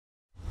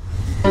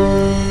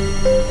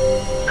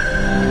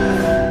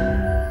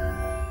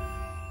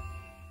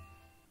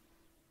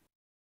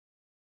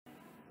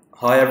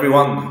Hi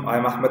everyone,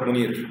 I'm Ahmed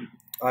Munir.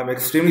 I'm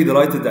extremely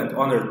delighted and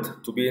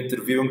honored to be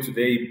interviewing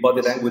today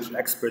body language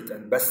expert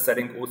and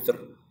best-selling author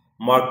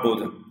Mark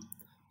Bowden.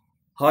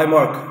 Hi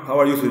Mark, how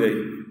are you today?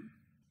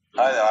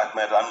 Hi there,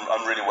 Ahmed.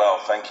 I'm really well,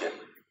 thank you.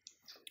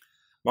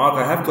 Mark,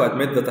 I have to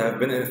admit that I have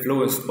been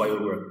influenced by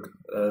your work.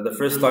 The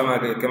first time I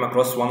came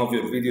across one of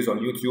your videos on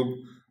YouTube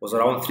was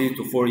around 3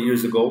 to 4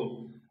 years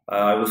ago.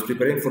 I was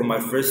preparing for my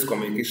first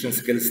communication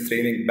skills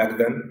training back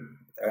then,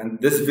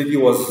 and this video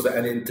was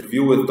an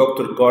interview with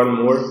Dr. Carl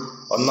Moore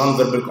on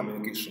nonverbal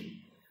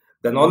communication.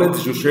 The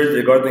knowledge you shared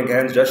regarding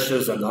hand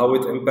gestures and how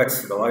it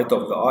impacts the light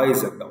of the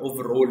eyes and the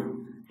overall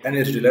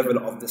energy level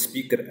of the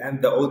speaker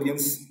and the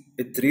audience,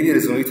 it really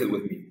resonated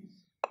with me.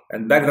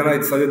 And back then, I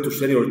decided to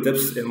share your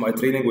tips in my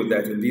training with the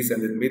attendees,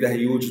 and it made a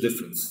huge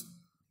difference.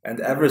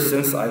 And ever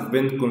since, I've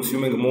been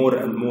consuming more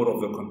and more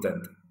of your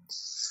content.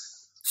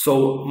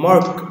 So,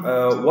 Mark,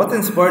 what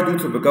inspired you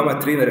to become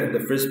a trainer in the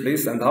first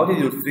place, and how did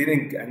your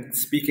training and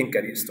speaking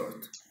career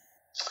start?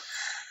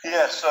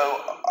 Yeah, so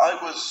I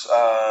was,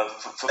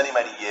 for many,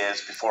 many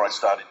years before I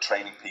started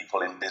training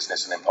people in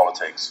business and in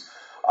politics,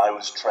 I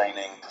was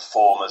training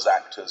performers,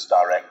 actors,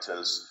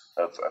 directors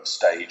of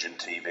stage and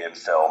TV and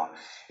film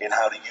in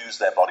how to use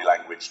their body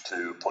language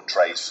to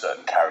portray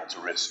certain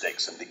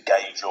characteristics and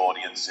engage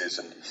audiences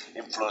and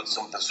influence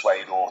and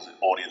persuade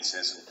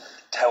audiences and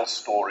tell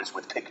stories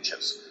with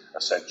pictures,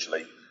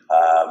 essentially.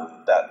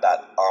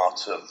 That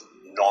art of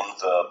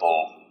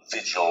non-verbal,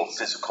 visual,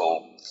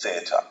 physical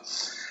theatre.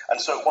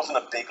 And so it wasn't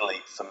a big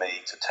leap for me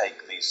to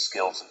take these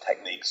skills and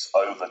techniques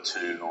over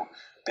to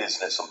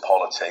business and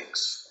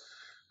politics,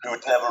 who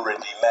had never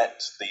really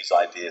met these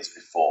ideas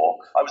before.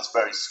 I was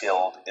very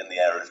skilled in the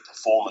area of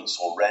performance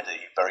already,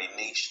 very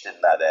niched in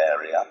that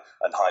area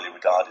and highly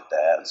regarded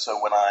there. And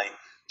so when I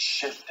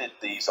shifted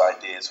these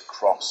ideas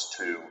across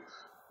to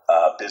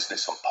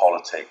business and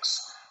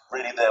politics,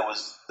 really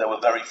there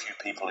were very few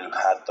people who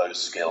had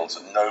those skills,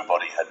 and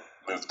nobody had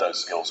moved those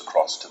skills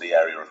across to the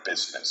area of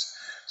business.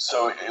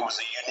 So it was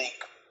a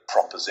unique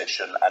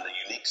proposition and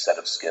a unique set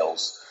of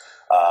skills.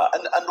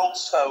 And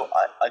also,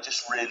 I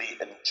just really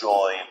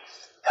enjoy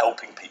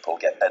helping people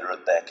get better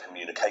at their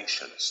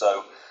communication.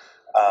 So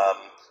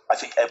I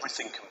think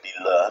everything can be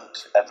learned,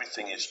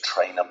 everything is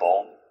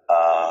trainable,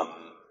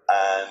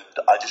 and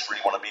I just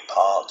really want to be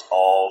part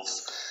of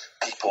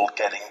people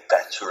getting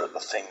better at the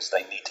things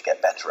they need to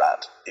get better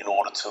at in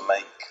order to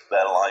make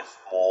their life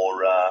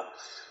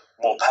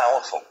more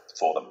powerful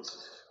for them.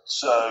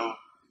 So,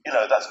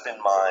 that's been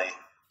my,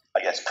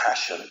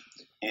 passion,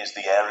 is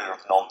the area of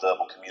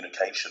non-verbal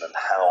communication and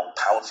how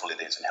powerful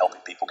it is in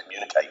helping people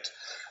communicate.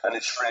 And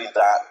it's really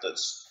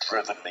that's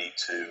driven me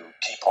to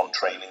keep on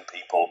training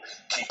people,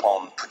 keep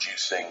on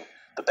producing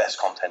the best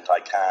content I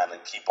can,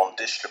 and keep on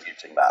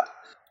distributing that.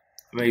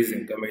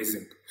 Amazing,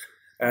 amazing.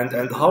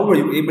 And how were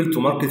you able to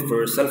market for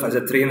yourself as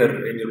a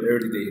trainer in your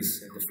early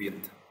days in the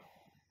field?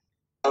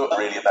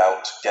 Really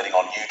about getting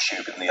on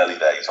YouTube in the early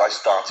days. I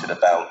started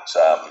about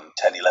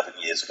 10, 11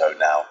 years ago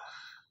now,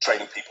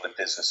 training people in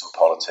business and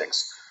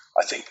politics.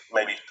 I think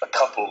maybe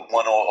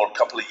one or a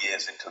couple of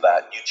years into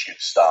that, YouTube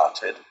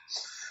started,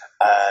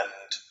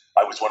 and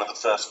I was one of the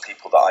first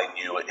people that I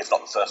knew, if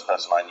not the first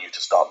person I knew,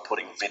 to start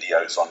putting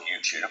videos on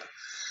YouTube.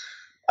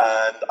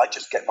 And I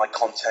just get my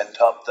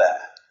content up there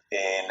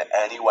in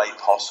any way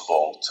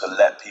possible to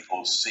let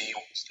people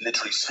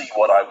literally see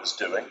what I was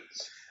doing,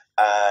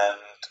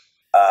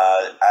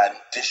 and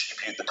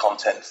distribute the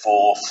content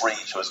for free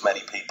to as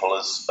many people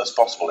as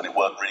possible, and it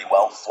worked really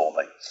well for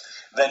me.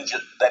 Then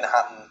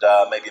happened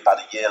maybe about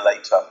a year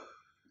later,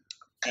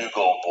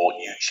 Google bought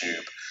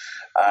YouTube,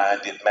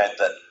 and it meant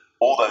that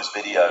all those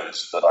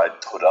videos that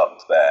I'd put up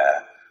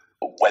there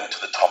went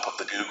to the top of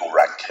the Google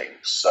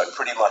rankings. So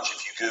pretty much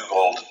if you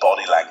Googled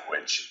body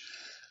language,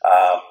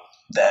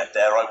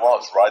 there I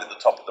was, right at the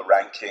top of the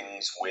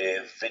rankings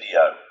with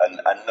video,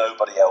 and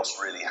nobody else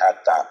really had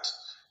that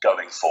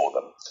going for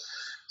them.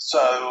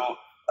 So,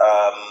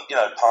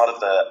 part of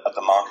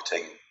the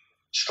marketing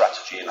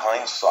strategy in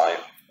hindsight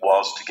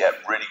was to get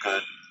really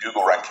good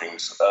Google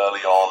rankings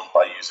early on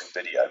by using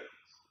video.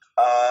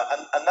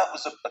 And that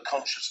was a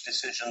conscious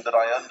decision that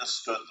I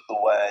understood that the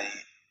way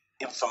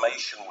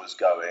information was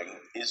going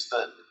is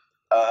that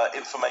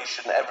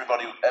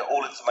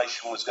all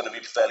information was going to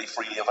be fairly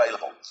freely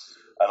available.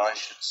 And I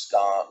should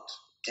start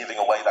giving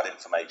away that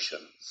information,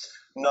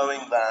 knowing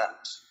that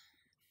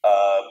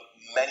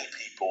many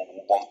people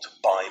will want to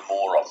buy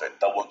more of it.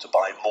 They'll want to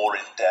buy more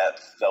in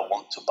depth. They'll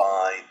want to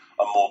buy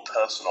a more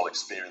personal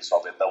experience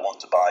of it. They'll want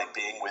to buy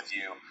being with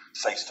you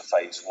face to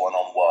face, one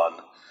on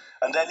one.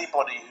 And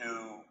anybody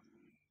who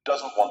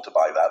doesn't want to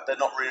buy that, they're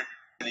not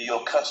really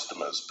your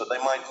customers, but they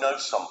might know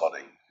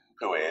somebody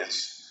who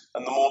is.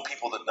 And the more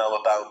people that know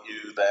about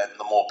you, then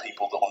the more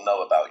people that will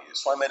know about you.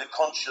 So I made a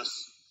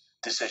conscious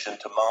decision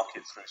to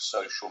market through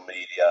social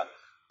media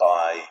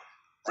by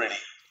really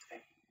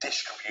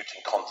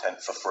distributing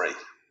content for free.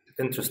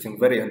 Interesting,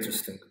 very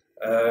interesting.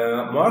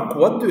 Mark,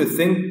 what do you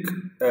think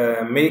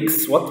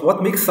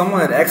what makes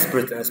someone an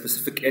expert in a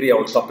specific area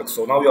or topic?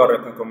 So now you are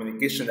a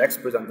communication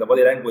expert and the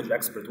body language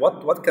expert.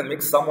 What can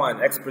make someone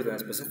an expert in a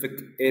specific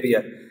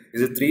area?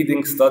 Is it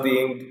reading,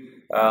 studying,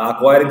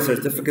 acquiring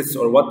certificates,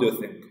 or what do you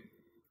think?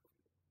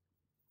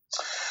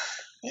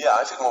 Yeah,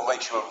 I think what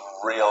makes you a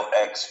real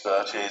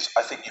expert is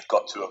I think you've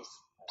got to have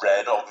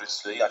read,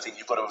 obviously. I think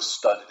you've got to have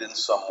studied in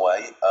some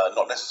way,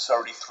 not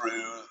necessarily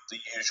through the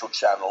usual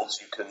channels.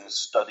 You can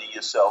study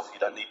yourself. You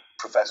don't need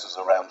professors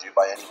around you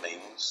by any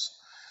means,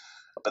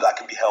 but that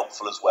can be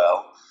helpful as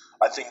well.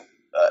 I think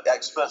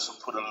experts have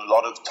put a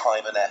lot of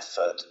time and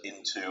effort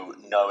into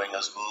knowing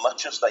as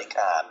much as they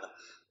can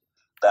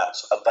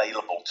that's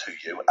available to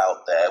you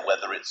out there,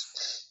 whether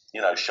it's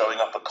showing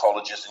up at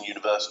colleges and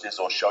universities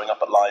or showing up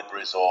at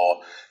libraries or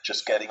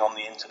just getting on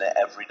the internet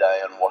every day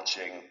and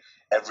watching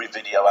every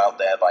video out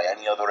there by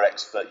any other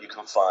expert you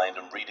can find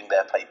and reading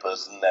their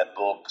papers and their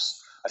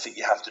books. I think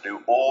you have to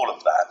do all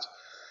of that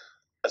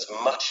as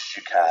much as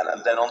you can.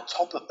 And then on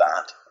top of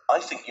that, I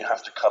think you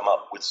have to come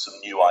up with some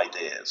new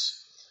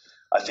ideas.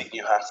 I think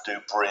you have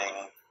to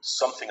bring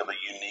something of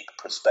a unique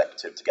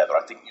perspective together.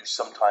 I think you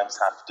sometimes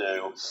have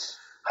to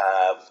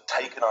have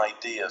taken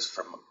ideas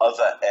from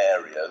other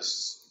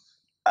areas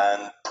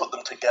and put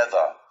them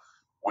together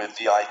with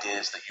the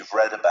ideas that you've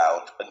read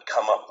about and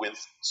come up with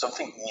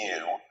something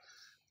new,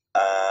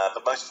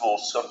 but most of all,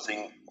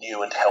 something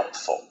new and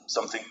helpful,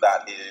 something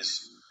that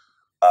is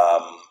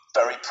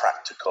very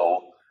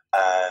practical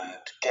and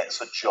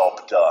gets a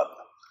job done.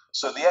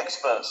 So the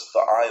experts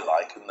that I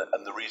like,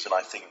 and the reason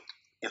I think,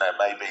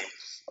 maybe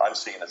I'm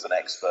seen as an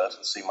expert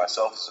and see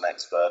myself as an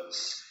expert,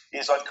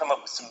 is I've come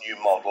up with some new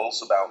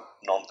models about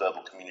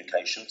nonverbal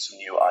communication, some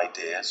new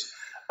ideas,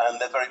 and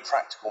they're very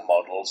practical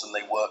models and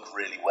they work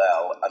really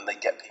well and they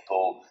get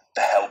people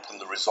the help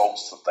and the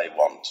results that they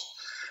want.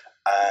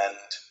 And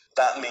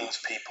that means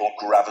people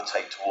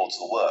gravitate towards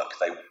the work.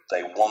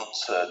 They want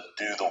to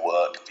do the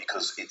work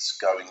because it's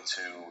going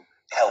to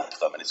help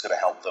them and it's going to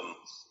help them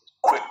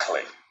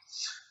quickly.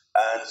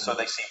 And so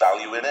they see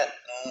value in it,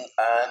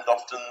 and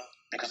often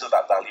because of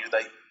that value,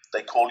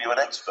 they call you an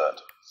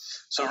expert.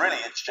 So really,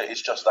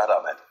 it's just that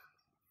of it.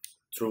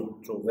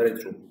 True, very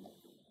true.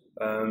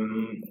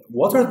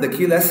 What are the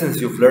key lessons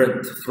you've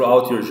learned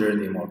throughout your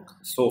journey, Mark,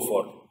 so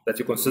far, that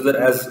you consider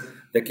as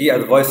the key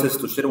advices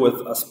to share with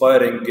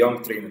aspiring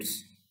young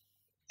trainers?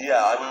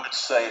 Yeah, I would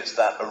say it's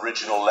that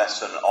original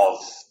lesson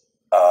of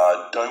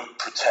don't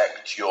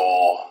protect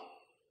your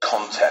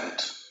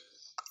content.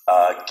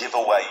 Give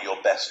away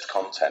your best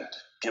content.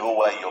 Give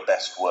away your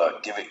best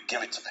work. Give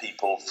it to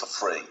people for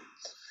free,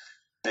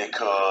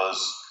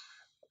 because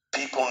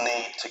people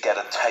need to get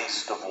a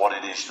taste of what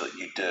it is that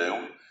you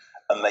do,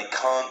 and they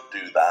can't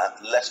do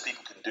that. Less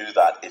people can do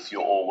that if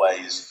you're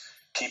always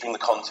keeping the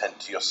content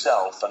to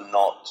yourself and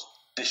not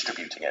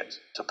distributing it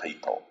to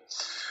people.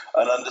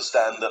 And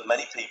understand that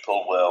many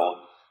people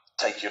will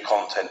take your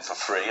content for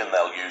free and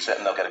they'll use it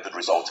and they'll get a good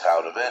result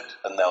out of it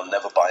and they'll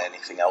never buy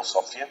anything else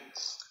off you.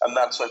 And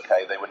that's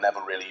okay. They were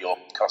never really your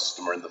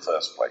customer in the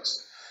first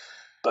place.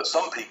 But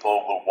some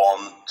people will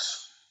want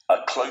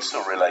a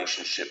closer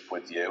relationship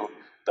with you.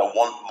 They'll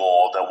want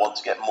more. They'll want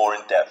to get more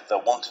in depth.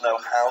 They'll want to know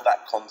how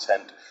that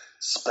content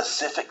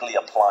specifically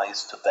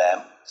applies to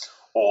them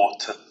or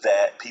to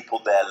their people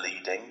they're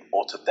leading,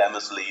 or to them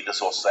as leaders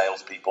or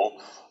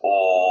salespeople,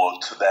 or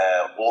to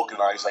their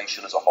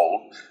organization as a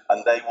whole.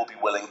 And they will be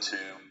willing to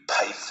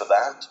pay for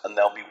that, and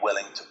they'll be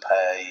willing to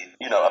pay,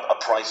 a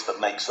price that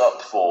makes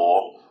up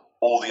for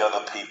all the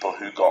other people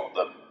who got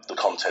the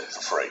content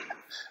for free,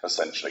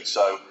 essentially.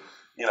 So,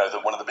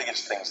 one of the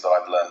biggest things that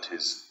I've learned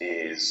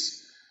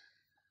is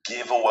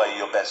give away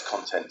your best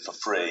content for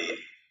free,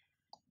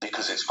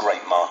 because it's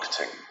great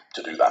marketing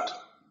to do that.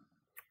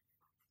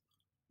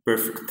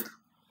 Perfect.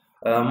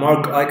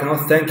 Mark, I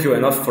cannot thank you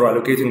enough for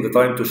allocating the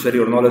time to share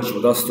your knowledge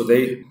with us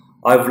today.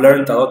 I've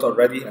learned a lot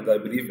already, and I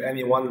believe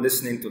anyone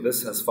listening to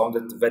this has found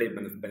it very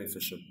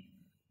beneficial.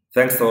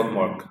 Thanks a lot,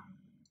 Mark.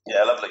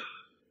 Yeah, lovely.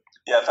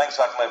 Yeah, thanks,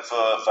 Ahmed,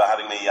 for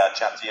having me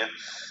chat to you.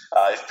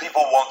 If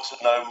people want to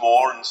know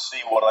more and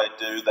see what I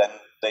do, then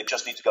they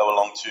just need to go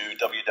along to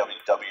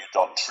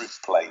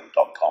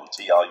www.truthplane.com,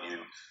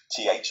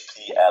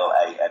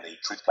 TRUTHPLANE,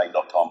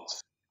 truthplane.com.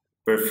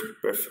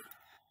 Perfect.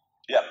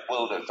 Yeah,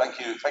 will do. Thank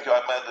you,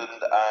 Ahmed,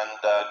 and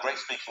great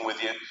speaking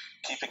with you.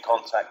 Keep in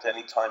contact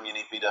anytime you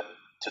need me to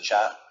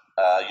chat.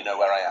 You know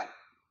where I am.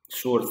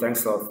 Sure,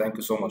 thanks a lot. Thank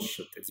you so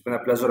much. It's been a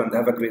pleasure, and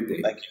have a great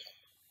day. Thank you.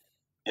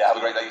 Yeah, have a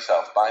great day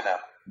yourself. Bye now.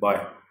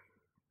 Bye.